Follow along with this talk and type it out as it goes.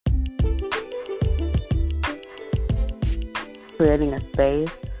creating a space,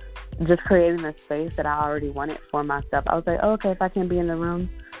 just creating a space that I already wanted for myself. I was like, oh, okay, if I can't be in the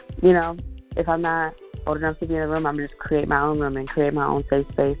room, if I'm not old enough to be in the room, I'm going to just create my own room and create my own safe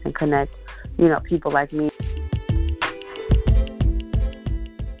space and connect, people like me.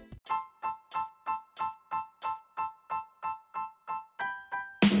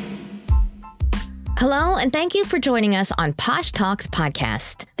 Hello, and thank you for joining us on Posh Talks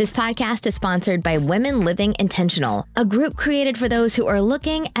podcast. This podcast is sponsored by Women Living Intentional, a group created for those who are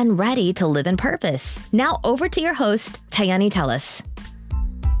looking and ready to live in purpose. Now over to your host, Tayani Tellis.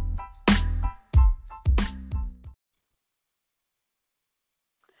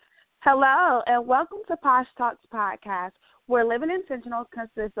 Hello, and welcome to Posh Talks podcast, where Living Intentional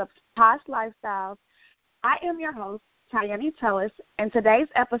consists of posh lifestyles. I am your host, Tayani Tellis, and today's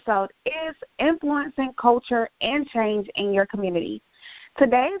episode is Influencing Culture and Change in Your Community.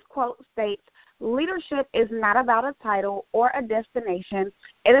 Today's quote states, leadership is not about a title or a destination.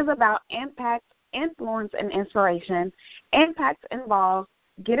 It is about impact, influence, and inspiration. Impact involves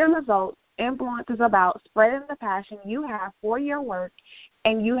getting results. Influence is about spreading the passion you have for your work,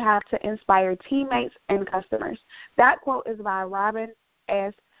 and you have to inspire teammates and customers. That quote is by Robin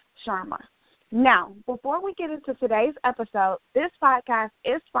S. Sharma. Now, before we get into today's episode, this podcast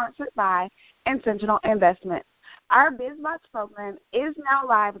is sponsored by Intentional Investments. Our BizBox program is now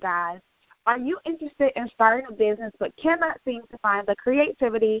live, guys. Are you interested in starting a business but cannot seem to find the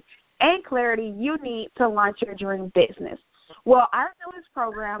creativity and clarity you need to launch your dream business? Well, our newest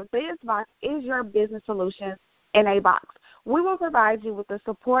program, BizBox, is your business solution in a box. We will provide you with the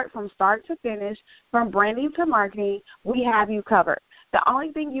support from start to finish, from branding to marketing. We have you covered. The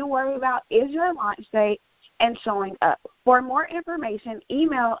only thing you worry about is your launch date and showing up. For more information,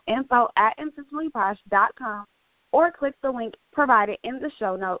 email info@intentionallyposh.com or click the link provided in the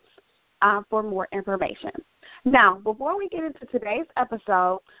show notes for more information. Now, before we get into today's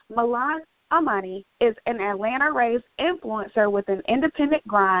episode, Milan Amani is an Atlanta-raised influencer with an independent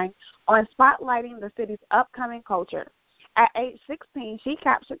grind on spotlighting the city's upcoming culture. At age 16, she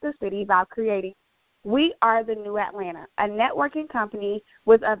captured the city by creating We Are the New Atlanta, a networking company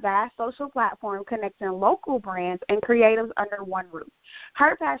with a vast social platform connecting local brands and creatives under one roof.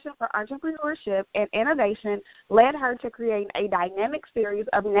 Her passion for entrepreneurship and innovation led her to create a dynamic series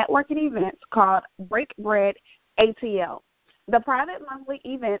of networking events called Break Bread ATL. The private monthly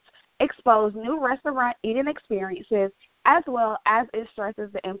events expose new restaurant eating experiences, as well as it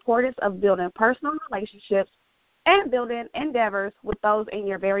stresses the importance of building personal relationships and building endeavors with those in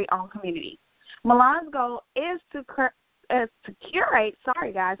your very own community. Milan's goal is to curate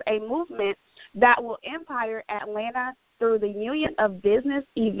a movement that will empower Atlanta through the union of business,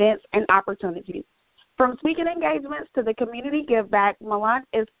 events, and opportunities. From speaking engagements to the community give back, Milan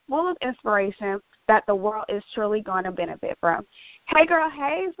is full of inspiration that the world is truly going to benefit from. Hey, girl,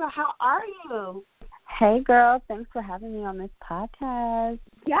 hey, so how are you? Hey, girl, thanks for having me on this podcast.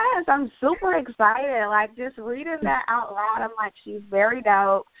 Yes, I'm super excited. Just reading that out loud, I'm like, she's very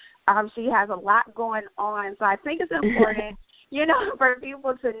dope. She has a lot going on. So I think it's important, for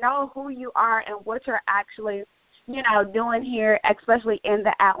people to know who you are and what you're actually, doing here, especially in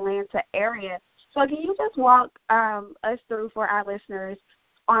the Atlanta area. So can you just walk us through for our listeners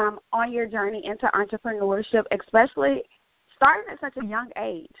on your journey into entrepreneurship, especially starting at such a young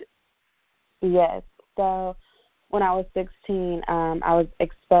age? Yes. So when I was 16, I was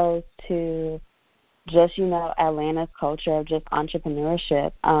exposed to just, Atlanta's culture of just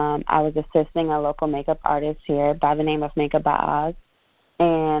entrepreneurship. I was assisting a local makeup artist here by the name of Makeup by Oz.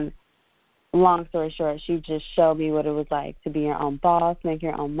 And long story short, she just showed me what it was like to be your own boss, make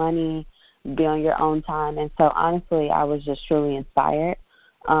your own money, be on your own time. And so, honestly, I was just truly inspired.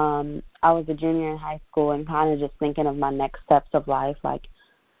 I was a junior in high school and kind of just thinking of my next steps of life,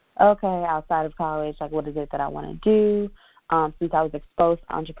 okay, outside of college, what is it that I want to do? Since I was exposed to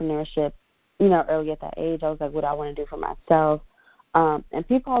entrepreneurship, early at that age, I was like, what do I want to do for myself? And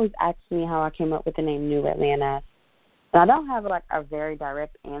people always ask me how I came up with the name New Atlanta. And I don't have, a very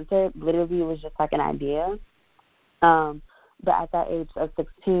direct answer. Literally, it was just, an idea. But at that age of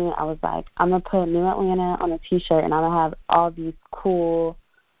 16, I was like, I'm going to put New Atlanta on a T-shirt, and I'm going to have all these cool,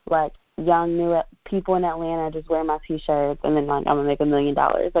 young new people in Atlanta just wear my T-shirts, and then I'm gonna make $1 million.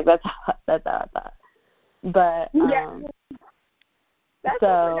 That's how I thought. But that's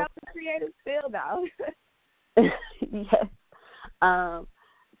so a creative skill, though. Yes.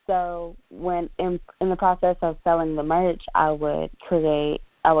 So when in the process of selling the merch, I would curate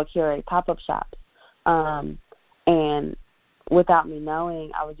pop-up shops, and without me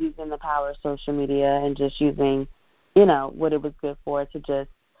knowing, I was using the power of social media and just using, what it was good for to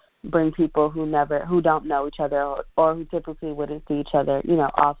just bring people who don't know each other or who typically wouldn't see each other,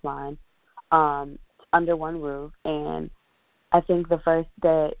 offline, under one roof. And I think the first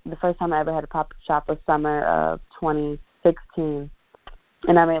time I ever had a pop-up shop was summer of 2016,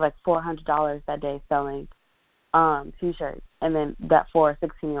 and I made like $400 that day selling T-shirts. And then that for a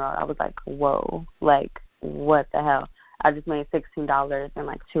 16-year-old, I was like, whoa, like what the hell? I just made $16 in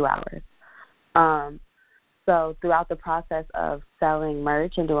like 2 hours. So throughout the process of selling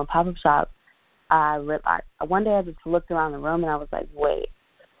merch and doing pop-up shops, one day I just looked around the room and I was like, wait,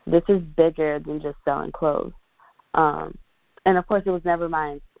 this is bigger than just selling clothes. And of course, it was never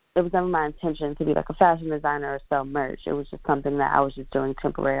my intention to be like a fashion designer or sell merch. It was just something that I was just doing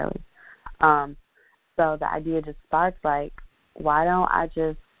temporarily. So the idea just sparked, like, why don't I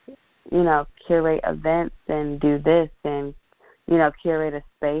just, curate events and do this and, curate a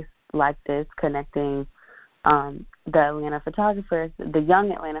space like this, connecting the Atlanta photographers, the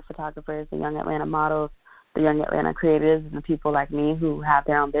young Atlanta photographers, the young Atlanta models, the young Atlanta creatives, and the people like me who have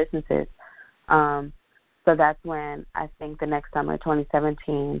their own businesses. So that's when I think the next summer,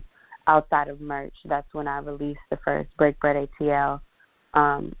 2017, outside of merch, that's when I released the first Break Bread ATL.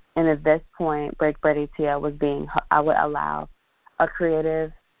 And at this point, Break Bread ATL I would allow a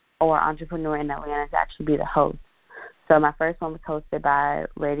creative or entrepreneur in Atlanta to actually be the host. So my first one was hosted by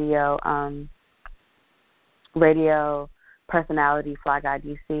radio personality Fly Guy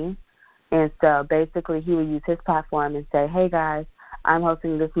DC. And so basically he would use his platform and say, hey guys, I'm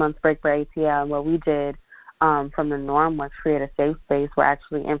hosting this month's Break Bread ATL. And what we did from the norm was create a safe space where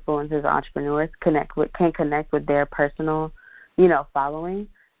actually influencers or entrepreneurs can connect with their personal, following,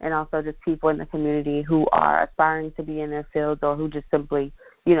 and also just people in the community who are aspiring to be in their fields or who just simply,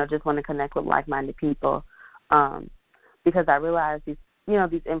 just want to connect with like-minded people. Because I realized these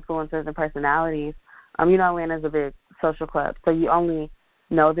influencers and personalities, Atlanta's a big social club, so you only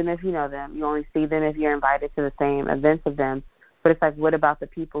know them if you know them. You only see them if you're invited to the same events of them. But it's like, what about the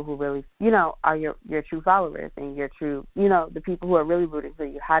people who really, are your true followers and your true, the people who are really rooting for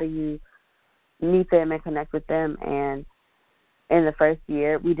you? How do you meet them and connect with them? And in the first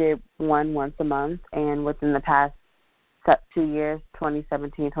year, we did one once a month. And within the past 2 years,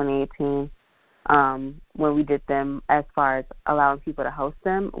 2017, 2018, when we did them as far as allowing people to host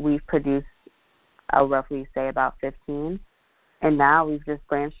them, we've produced, I'll roughly say, about 15. And now we've just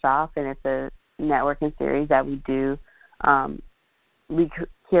branched off, and it's a networking series that we do. We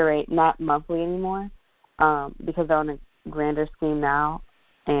curate not monthly anymore because they're on a grander scheme now,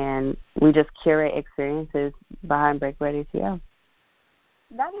 and we just curate experiences behind Break Bread ATL.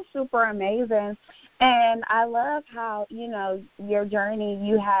 That is super amazing. And I love how, your journey,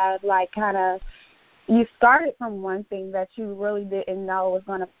 you have you started from one thing that you really didn't know was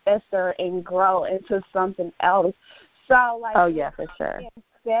going to fester and grow into something else. So, oh, yeah, for sure.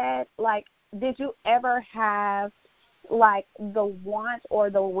 Instead, did you ever have, the want or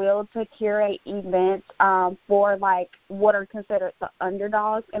the will to curate events for, what are considered the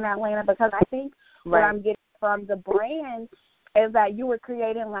underdogs in Atlanta? Because I think what I'm getting from the brand is that you were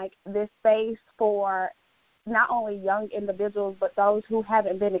creating, this space for not only young individuals but those who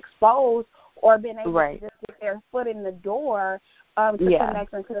haven't been exposed or been able to just get their foot in the door to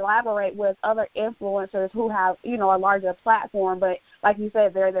connect and collaborate with other influencers who have, a larger platform. But like you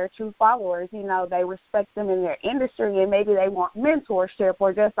said, they're their true followers. They respect them in their industry, and maybe they want mentorship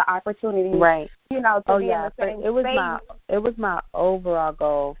or just the opportunity, to be in the same space. It was my overall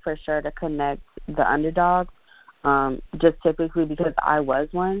goal for sure to connect the underdogs, just typically because I was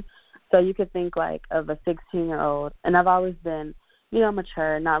one. So you could think of a 16-year-old, and I've always been,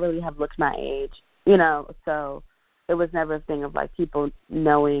 mature, not really have looked my age, so it was never a thing of people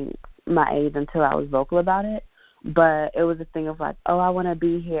knowing my age until I was vocal about it. But it was a thing of I want to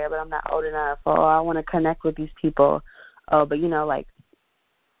be here, but I'm not old enough, or I want to connect with these people. Oh, but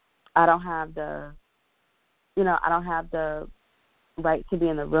I don't have the, right to be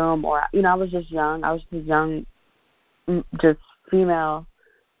in the room, or I was just young. I was just young, just female,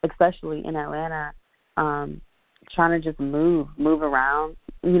 especially in Atlanta, trying to just move around,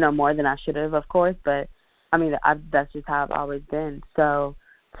 more than I should have, of course. But that's just how I've always been. So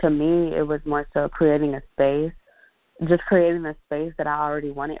to me, it was more so creating a space that I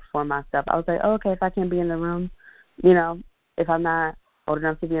already wanted for myself. I was like, oh, okay, if I can't be in the room, if I'm not old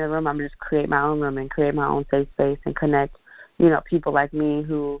enough to be in the room, I'm going to just create my own room and create my own safe space and connect, people like me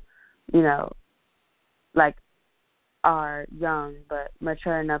who, are young but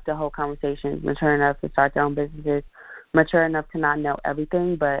mature enough to hold conversations, mature enough to start their own businesses, mature enough to not know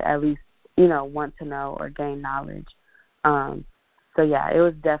everything, but at least, want to know or gain knowledge. So, yeah, it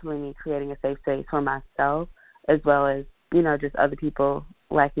was definitely me creating a safe space for myself as well as, just other people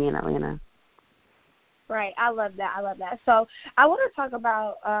like me in Atlanta. Right. I love that. So I want to talk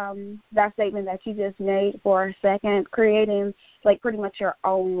about that statement that you just made for a second, creating like pretty much your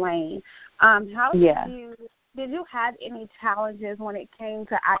own lane. Did you have any challenges when it came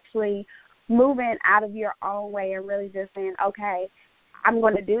to actually moving out of your own way and really just saying, okay, I'm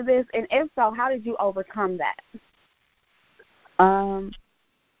going to do this? And if so, how did you overcome that? I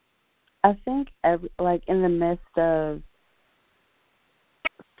think in the midst of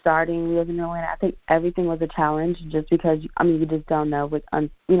starting living in Atlanta, I think everything was a challenge just because, you just don't know you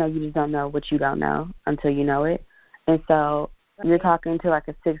just don't know what you don't know until you know it. And so you're talking to like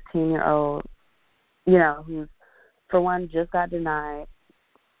a 16-year-old, who's, for one, just got denied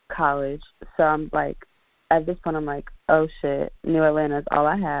college. So I'm like, at this point, I'm like, oh shit, New Atlanta is all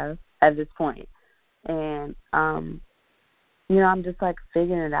I have at this point. And, I'm just like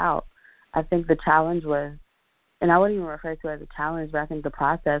figuring it out. I think the challenge was, and I wouldn't even refer to it as a challenge, but I think the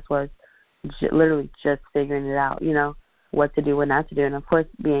process was literally just figuring it out, what to do, what not to do. And, of course,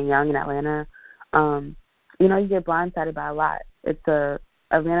 being young in Atlanta, you get blindsided by a lot.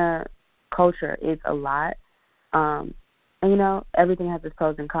 Atlanta culture is a lot. And, everything has its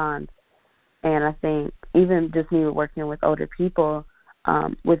pros and cons. And I think even just me working with older people,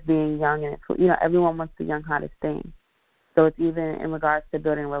 with being young, and everyone wants the young hottest thing. So it's even in regards to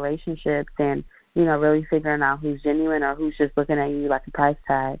building relationships and, really figuring out who's genuine or who's just looking at you like a price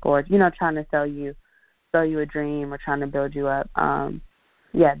tag or, trying to sell you a dream or trying to build you up.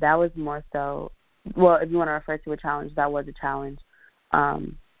 That was more so, well, if you want to refer to a challenge, that was a challenge.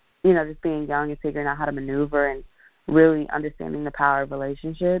 Just being young and figuring out how to maneuver and really understanding the power of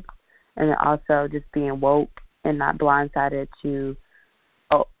relationships, and then also just being woke and not blindsided to,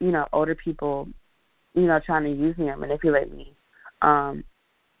 older people, trying to use me or manipulate me.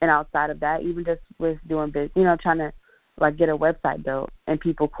 And outside of that, even just with doing business, trying to like get a website built and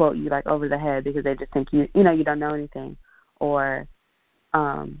people quote you like over the head because they just think you don't know anything, or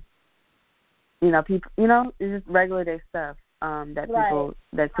people, it's just regular day stuff that people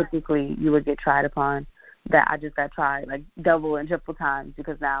that typically you would get tried upon, that I just got tried like double and triple times,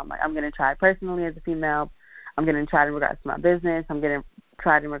 because now I'm like, I'm going to try personally as a female. I'm getting tried in regards to my business. I'm getting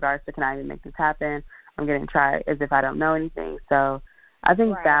tried in regards to, can I even make this happen? I'm getting tried as if I don't know anything. So I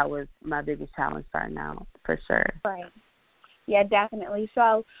think that was my biggest challenge starting out, for sure. Right. Yeah, definitely.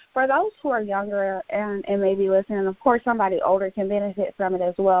 So for those who are younger and maybe listening, of course somebody older can benefit from it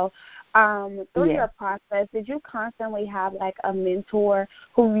as well. Through your process, did you constantly have like a mentor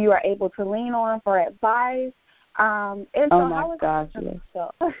who you are able to lean on for advice? And so oh my gosh, yes.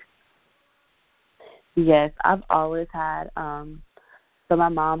 Yes, I've always had, so my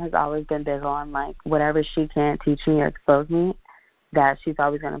mom has always been big on like whatever she can't teach me or expose me, that she's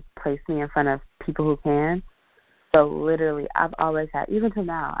always going to place me in front of people who can. So literally, I've always had, even to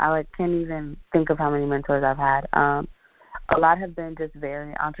now, I can't even think of how many mentors I've had. A lot have been just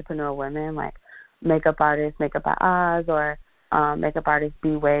very entrepreneurial women, like makeup artist Makeup by Oz, or makeup artist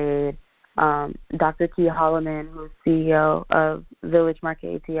B. Wade, Dr. T. Holloman, who's CEO of Village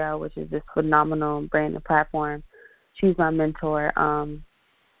Market ATL, which is this phenomenal brand and platform. She's my mentor.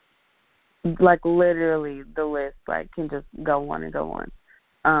 Literally the list can just go on and go on.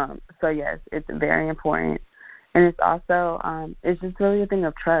 So yes, it's very important. And it's also, it's just really a thing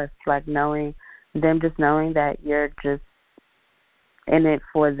of trust, knowing that you're just in it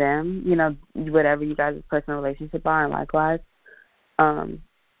for them, whatever you guys' personal relationship are, and likewise. All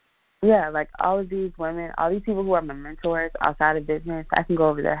of these women, all these people who are my mentors outside of business, I can go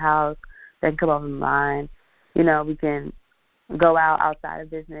over their house, they can come over mine, we can go outside of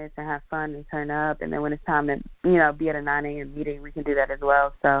business and have fun and turn up, and then when it's time to, be at a 9 a.m. meeting, we can do that as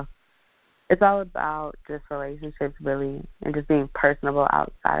well. So it's all about just relationships, really, and just being personable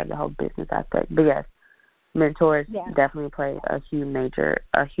outside of the whole business aspect. But yes, mentors definitely play a huge major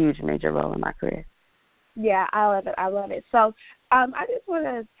role in my career. Yeah, I love it. So I just want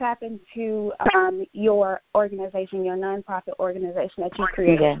to tap into your organization, your nonprofit organization that you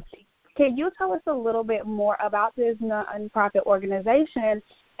created. Yeah. Can you tell us a little bit more about this nonprofit organization,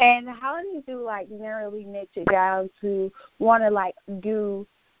 and how did you narrowly niche it down to want to do,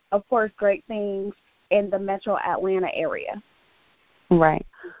 of course, great things in the Metro Atlanta area? Right.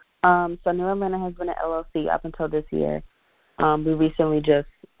 So New Atlanta has been an LLC up until this year. We recently just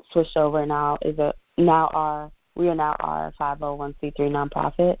switched over, and we are now our 501c3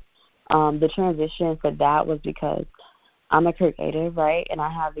 nonprofit. The transition for that was because I'm a creative, right, and I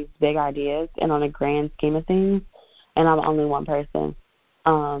have these big ideas, and on a grand scheme of things, and I'm only one person.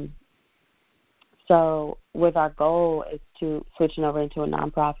 So with our goal is to switching over into a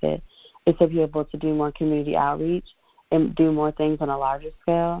nonprofit is to be able to do more community outreach and do more things on a larger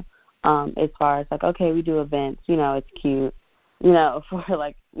scale. As far as like, okay, we do events, it's cute, for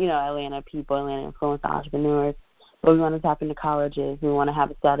like, Atlanta people, Atlanta influence entrepreneurs, but we want to tap into colleges. We want to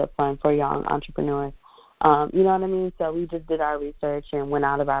have a startup fund for young entrepreneurs. You know what I mean? So we just did our research and went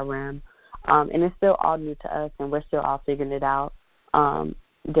out of our rim. And it's still all new to us, and we're still all figuring it out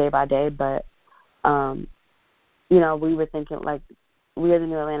day by day. But, we were thinking, like, we are the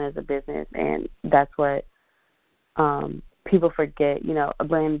New Atlanta as a business, and that's what people forget. A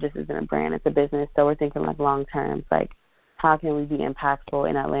brand just isn't a brand. It's a business. So we're thinking, like, long term. Like, how can we be impactful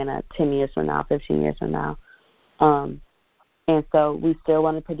in Atlanta 10 years from now, 15 years from now? And so we still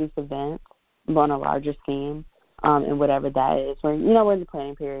want to produce events, but on a larger scheme, and whatever that is. We're in the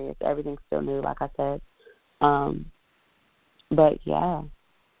planning period. So everything's still new, like I said. But, yeah.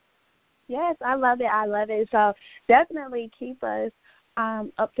 Yes, I love it. So definitely keep us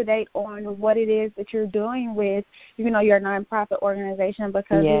up to date on what it is that you're doing with, your nonprofit organization,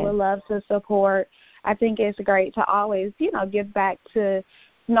 because we would love to support. I think it's great to always, give back to,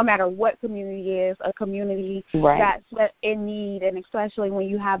 no matter what community is, a community that's in need, and especially when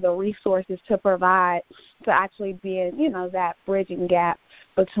you have the resources to provide, to actually be in, that bridging gap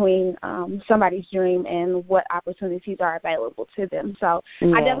between somebody's dream and what opportunities are available to them. So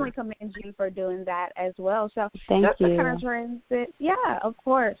I definitely commend you for doing that as well. So Thank you. To kind of transit, of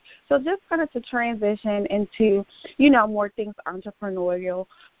course. So just kind of to transition into, more things entrepreneurial,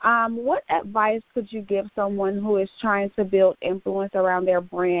 what advice could you give someone who is trying to build influence around their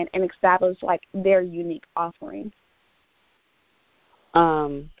brand and establish, like, their unique offering?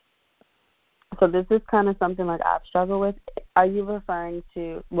 So this is kind of something like I've struggled with. Are you referring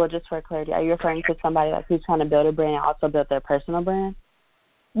to, well, just for clarity, are you referring to somebody like who's trying to build a brand and also build their personal brand?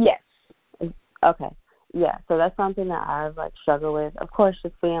 Yes. Okay. Yeah, so that's something that I've, like, struggled with. Of course,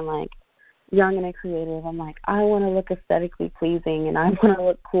 just being, like, young and creative, I'm like, I want to look aesthetically pleasing and I want to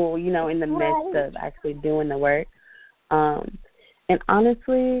look cool, in the midst of actually doing the work. And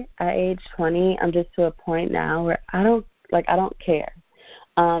honestly, at age 20, I'm just to a point now where I don't care.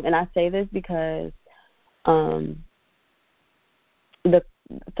 And I say this because so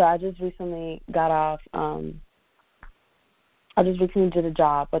I just recently got off I just recently did a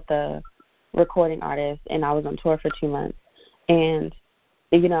job with a recording artist, and I was on tour for 2 months. And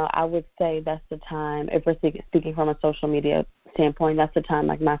I would say that's the time, if we're speaking from a social media standpoint, that's the time,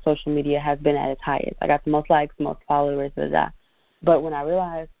 like, my social media has been at its highest. I got the most likes, most followers, But when I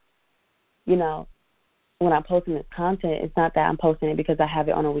realized, when I'm posting this content, it's not that I'm posting it because I have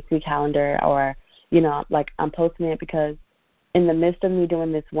it on a weekly calendar or, like, I'm posting it because in the midst of me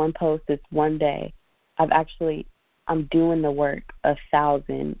doing this one post, this one day, I'm doing the work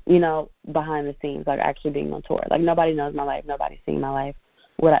 1,000, behind the scenes, like, actually being on tour. Like, nobody knows my life. Nobody's seeing my life.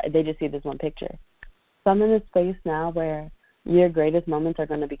 They just see this one picture. So I'm in this space now where your greatest moments are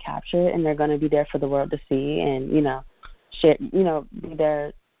going to be captured, and they're going to be there for the world to see and, share, be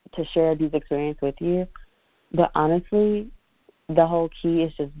there to share these experiences with you. But honestly, the whole key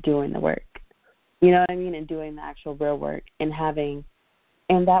is just doing the work. You know what I mean? And doing the actual real work and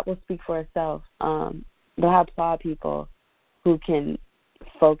that will speak for itself. But I applaud people who can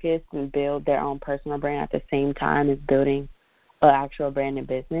focus and build their own personal brand at the same time as building an actual brand and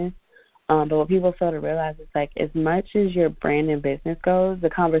business. But what people fail to realize is, like, as much as your brand and business goes, the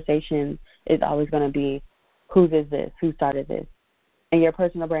conversation is always going to be, whose is this? Who started this? And your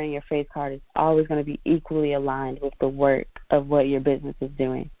personal brand and your face card is always going to be equally aligned with the work of what your business is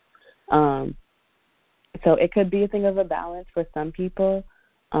doing. So it could be a thing of a balance for some people.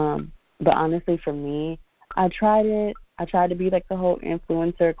 But honestly, for me, I tried it. I tried to be, like, the whole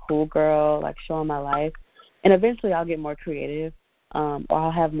influencer, cool girl, like, showing my life. And eventually I'll get more creative, or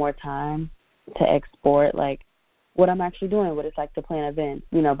I'll have more time to export, like, what I'm actually doing, what it's like to plan events,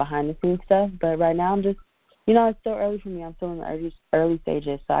 behind-the-scenes stuff. But right now I'm just, it's still early for me. I'm still in the early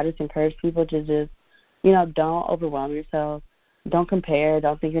stages. So I just encourage people to just, don't overwhelm yourself. Don't compare.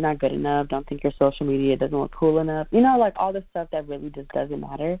 Don't think you're not good enough. Don't think your social media doesn't look cool enough. Like, all the stuff that really just doesn't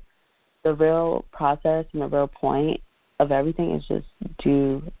matter. The real process and the real point of everything is just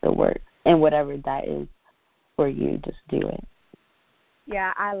do the work. And whatever that is for you, just do it.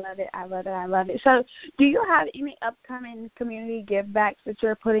 Yeah, I love it. So do you have any upcoming community give-backs that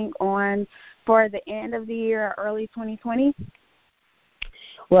you're putting on for the end of the year or early 2020?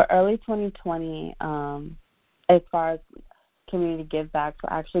 Well, early 2020, as far as community give-backs,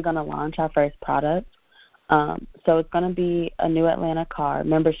 we're actually going to launch our first product. So it's going to be a New Atlanta card,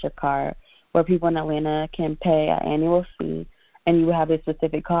 membership card, where people in Atlanta can pay an annual fee, and you will have a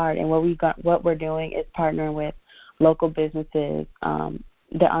specific card. And what we're doing is partnering with local businesses,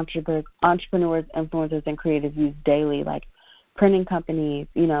 that entrepreneurs, influencers, and creatives use daily, like printing companies,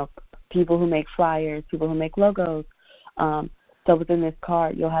 people who make flyers, people who make logos. So within this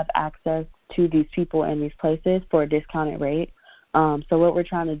card, you'll have access to these people and these places for a discounted rate. So what we're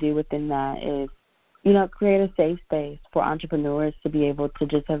trying to do within that is, create a safe space for entrepreneurs to be able to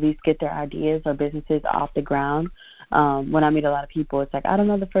just at least get their ideas or businesses off the ground. When I meet a lot of people, it's like, I don't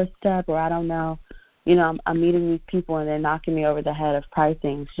know the first step, or I don't know, I'm meeting these people and they're knocking me over the head of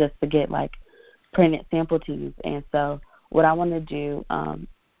pricing just to get like printed sample teas. And so what I want to do, I'm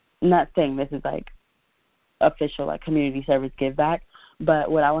not saying this is like official like community service give back,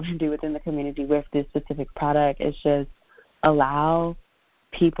 but what I want to do within the community with this specific product is just allow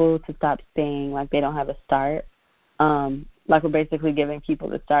people to stop saying like they don't have a start. Like we're basically giving people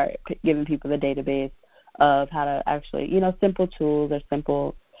the start, giving people the database of how to actually, simple tools or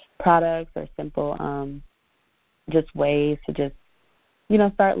simple products or simple just ways to just,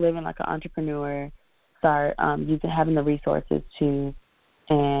 start living like an entrepreneur, start having the resources to,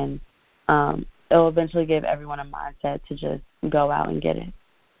 and it'll eventually give everyone a mindset to just go out and get it.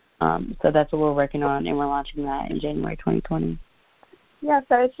 So that's what we're working on, and we're launching that in January 2020. Yeah,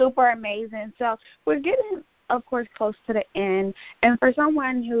 so it's super amazing. So we're getting, of course, close to the end. And for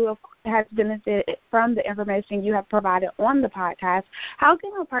someone who has benefited from the information you have provided on the podcast, how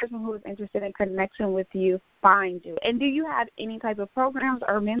can a person who is interested in connection with you find you? And do you have any type of programs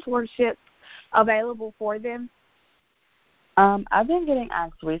or mentorship available for them? I've been getting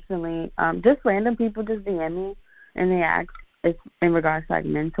asked recently, just random people just DM me, and they ask it's in regards to like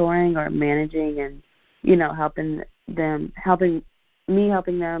mentoring or managing and, helping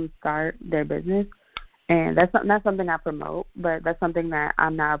them start their business. And that's not something I promote, but that's something that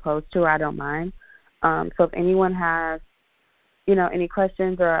I'm not opposed to or I don't mind. So if anyone has, any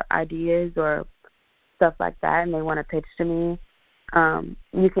questions or ideas or stuff like that and they want to pitch to me,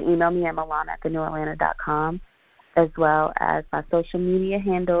 you can email me at milana@thenewatlanta.com, as well as my social media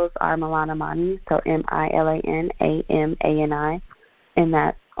handles are Milana Mani, so MILANAMANI, and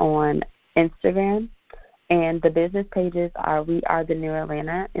that's on Instagram. And the business pages are We Are the New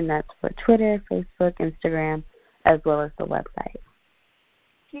Atlanta, and that's for Twitter, Facebook, Instagram, as well as the website.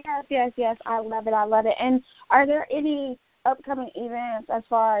 Yes. I love it. And are there any upcoming events as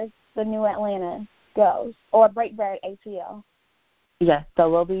far as the New Atlanta goes, or Break Bread ATL? Yes, so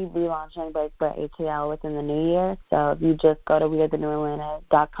we'll be relaunching Break Bread ATL within the new year. So if you just go to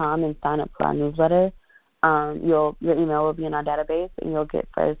wearethenewAtlanta.com and sign up for our newsletter, your email will be in our database, and you'll get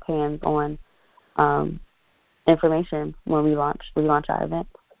first hands-on information when we launch our event.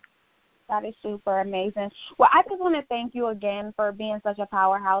 That is super amazing. Well, I just want to thank you again for being such a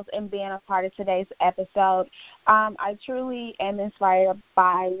powerhouse and being a part of today's episode. I truly am inspired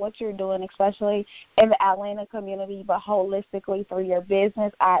by what you're doing, especially in the Atlanta community, but holistically through your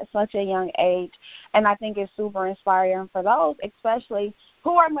business at such a young age. And I think it's super inspiring for those, especially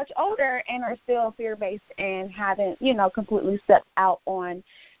who are much older and are still fear-based and haven't, completely stepped out on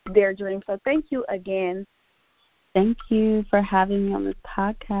their dreams. So thank you again. Thank you for having me on this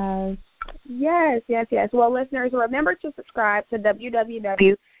podcast. Yes. Well, listeners, remember to subscribe to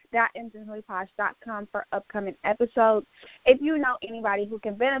www.intentionallyposh.com for upcoming episodes. If you know anybody who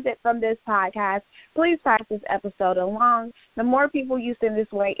can benefit from this podcast, please pass this episode along. The more people you send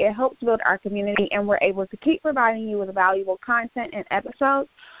this way, it helps build our community, and we're able to keep providing you with valuable content and episodes.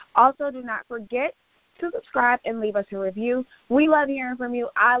 Also, do not forget to subscribe and leave us a review. We love hearing from you.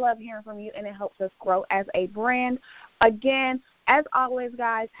 I love hearing from you, and it helps us grow as a brand. Again, as always,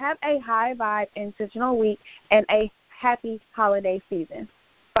 guys, have a high vibe, intentional week, and a happy holiday season.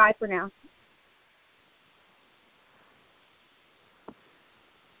 Bye for now.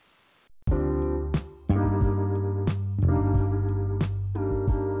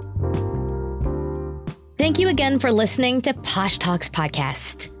 Thank you again for listening to Posh Talks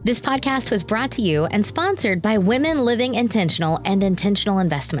Podcast. This podcast was brought to you and sponsored by Women Living Intentional and Intentional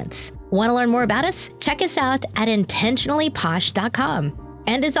Investments. Want to learn more about us? Check us out at intentionallyposh.com.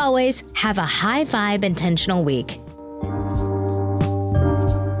 And as always, have a high vibe intentional week.